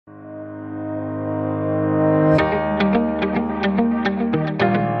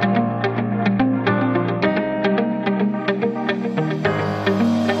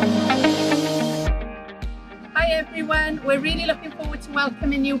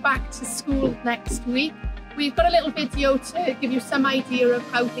welcoming you back to school next week. We've got a little video to give you some idea of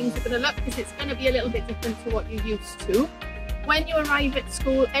how things are going to look, because it's going to be a little bit different to what you're used to. When you arrive at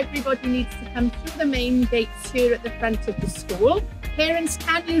school, everybody needs to come through the main gates here at the front of the school. Parents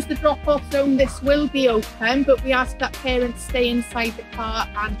can use the drop-off zone. This will be open, but we ask that parents stay inside the car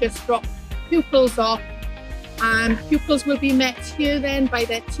and just drop pupils off. Pupils will be met here then by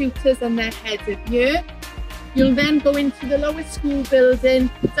their tutors and their head of year. You'll then go into the lower school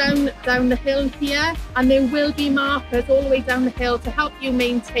building, down the hill here, and there will be markers all the way down the hill to help you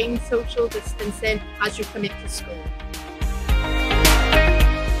maintain social distancing as you come into school.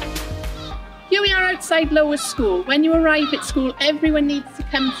 Here we are outside lower school. When you arrive at school, everyone needs to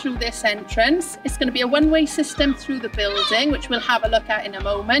come through this entrance. It's going to be a one-way system through the building, which we'll have a look at in a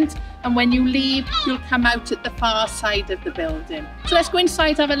moment. And when you leave, you'll come out at the far side of the building. So let's go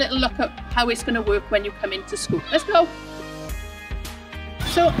inside, have a little look at how it's going to work when you come into school. Let's go.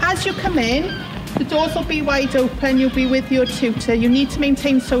 So as you come in, the doors will be wide open. You'll be with your tutor. You need to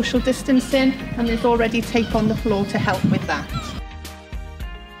maintain social distancing, and there's already tape on the floor to help with that.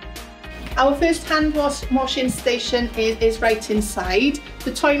 Our first hand washing station is right inside.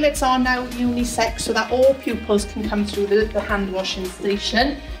 The toilets are now unisex so that all pupils can come through the hand washing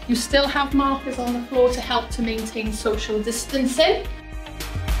station. You still have markers on the floor to help to maintain social distancing.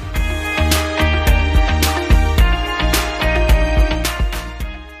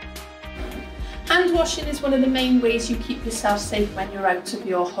 Hand washing is one of the main ways you keep yourself safe when you're out of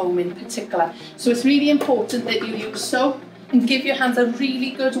your home in particular. So it's really important that you use soap and give your hands a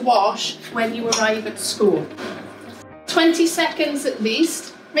really good wash when you arrive at school. 20 seconds at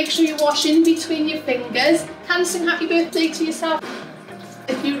least. Make sure you wash in between your fingers. Can sing happy birthday to yourself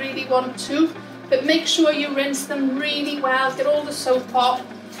if you really want to, but make sure you rinse them really well, get all the soap off.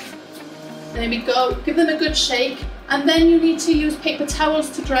 There we go, give them a good shake, and then you need to use paper towels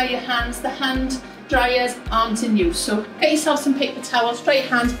to dry your hands. The hand dryers aren't in use, so get yourself some paper towels, dry your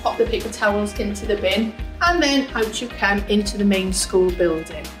hands, pop the paper towels into the bin, and then out you come into the main school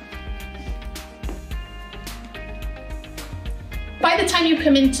building. By the time you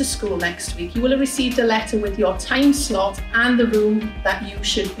come into school next week, you will have received a letter with your time slot and the room that you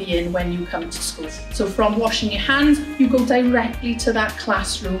should be in when you come to school. So from washing your hands, you go directly to that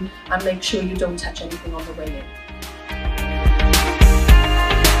classroom and make sure you don't touch anything on the way in.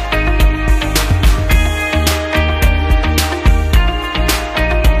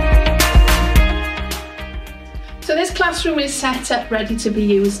 So this classroom is set up ready to be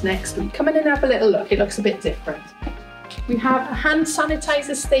used next week. Come in and have a little look, it looks a bit different. We have a hand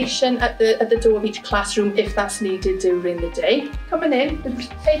sanitizer station at the door of each classroom if that's needed during the day. Coming in, the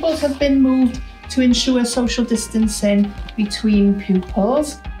tables have been moved to ensure social distancing between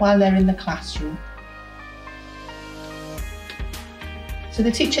pupils while they're in the classroom. So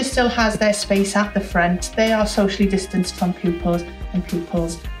the teacher still has their space at the front. They are socially distanced from pupils, and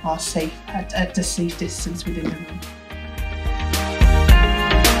pupils are safe at a safe distance within the room.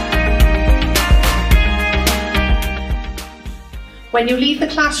 When you leave the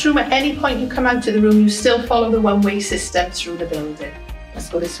classroom, at any point you come out of the room, you still follow the one-way system through the building. Let's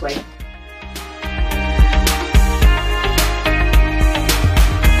go this way.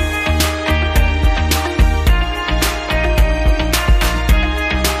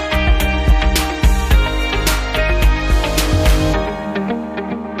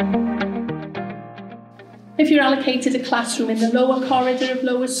 If you're allocated a classroom in the lower corridor of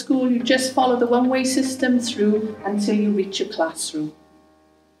lower school, you just follow the one-way system through until you reach your classroom.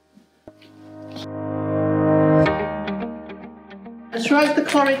 And throughout the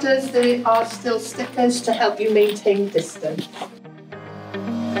corridors, there are still stickers to help you maintain distance.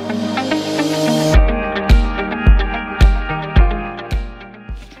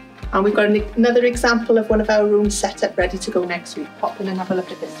 And we've got another example of one of our rooms set up ready to go next week. Pop in and have a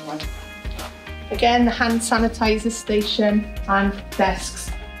look at this one. Again, the hand sanitizer station and desks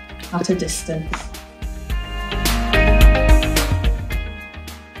at a distance.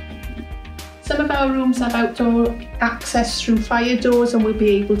 Some of our rooms have outdoor access through fire doors, and we'll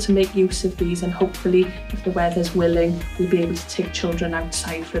be able to make use of these, and hopefully, if the weather's willing, we'll be able to take children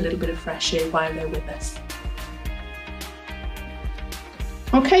outside for a little bit of fresh air while they're with us.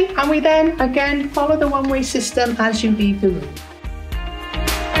 Okay, and we then again follow the one-way system as you leave the room.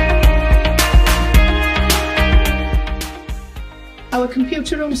 Our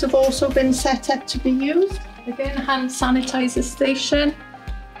computer rooms have also been set up to be used. Again, hand sanitizer station,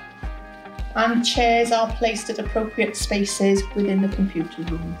 and chairs are placed at appropriate spaces within the computer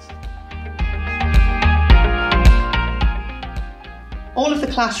rooms. All of the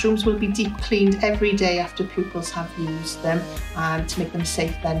classrooms will be deep cleaned every day after pupils have used them, to make them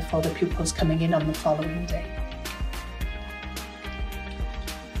safe then for the pupils coming in on the following day.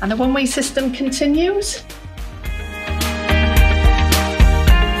 And the one-way system continues.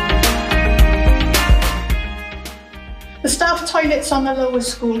 The staff toilets on the lower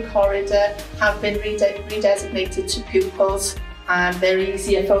school corridor have been redesignated to pupils, and they're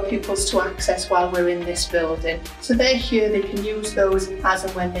easier for pupils to access while we're in this building. So they're here, they can use those as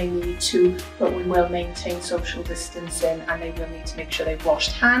and when they need to, but we will maintain social distancing, and they will need to make sure they've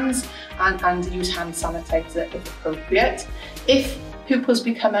washed hands and use hand sanitizer if appropriate. If pupils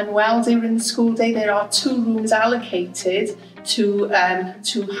become unwell during the school day, there are 2 rooms allocated to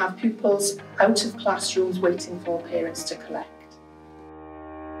have pupils out of classrooms waiting for parents to collect.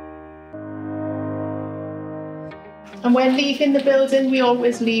 And when leaving the building, we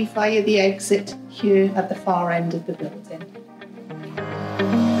always leave via the exit here at the far end of the building.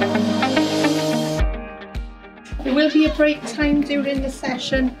 There will be a break time during the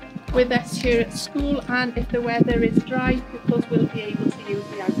session with us here at school, and if the weather is dry, pupils will be able to use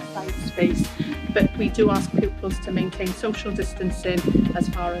the outside space. But we do ask pupils to maintain social distancing as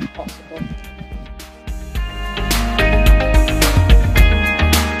far as possible.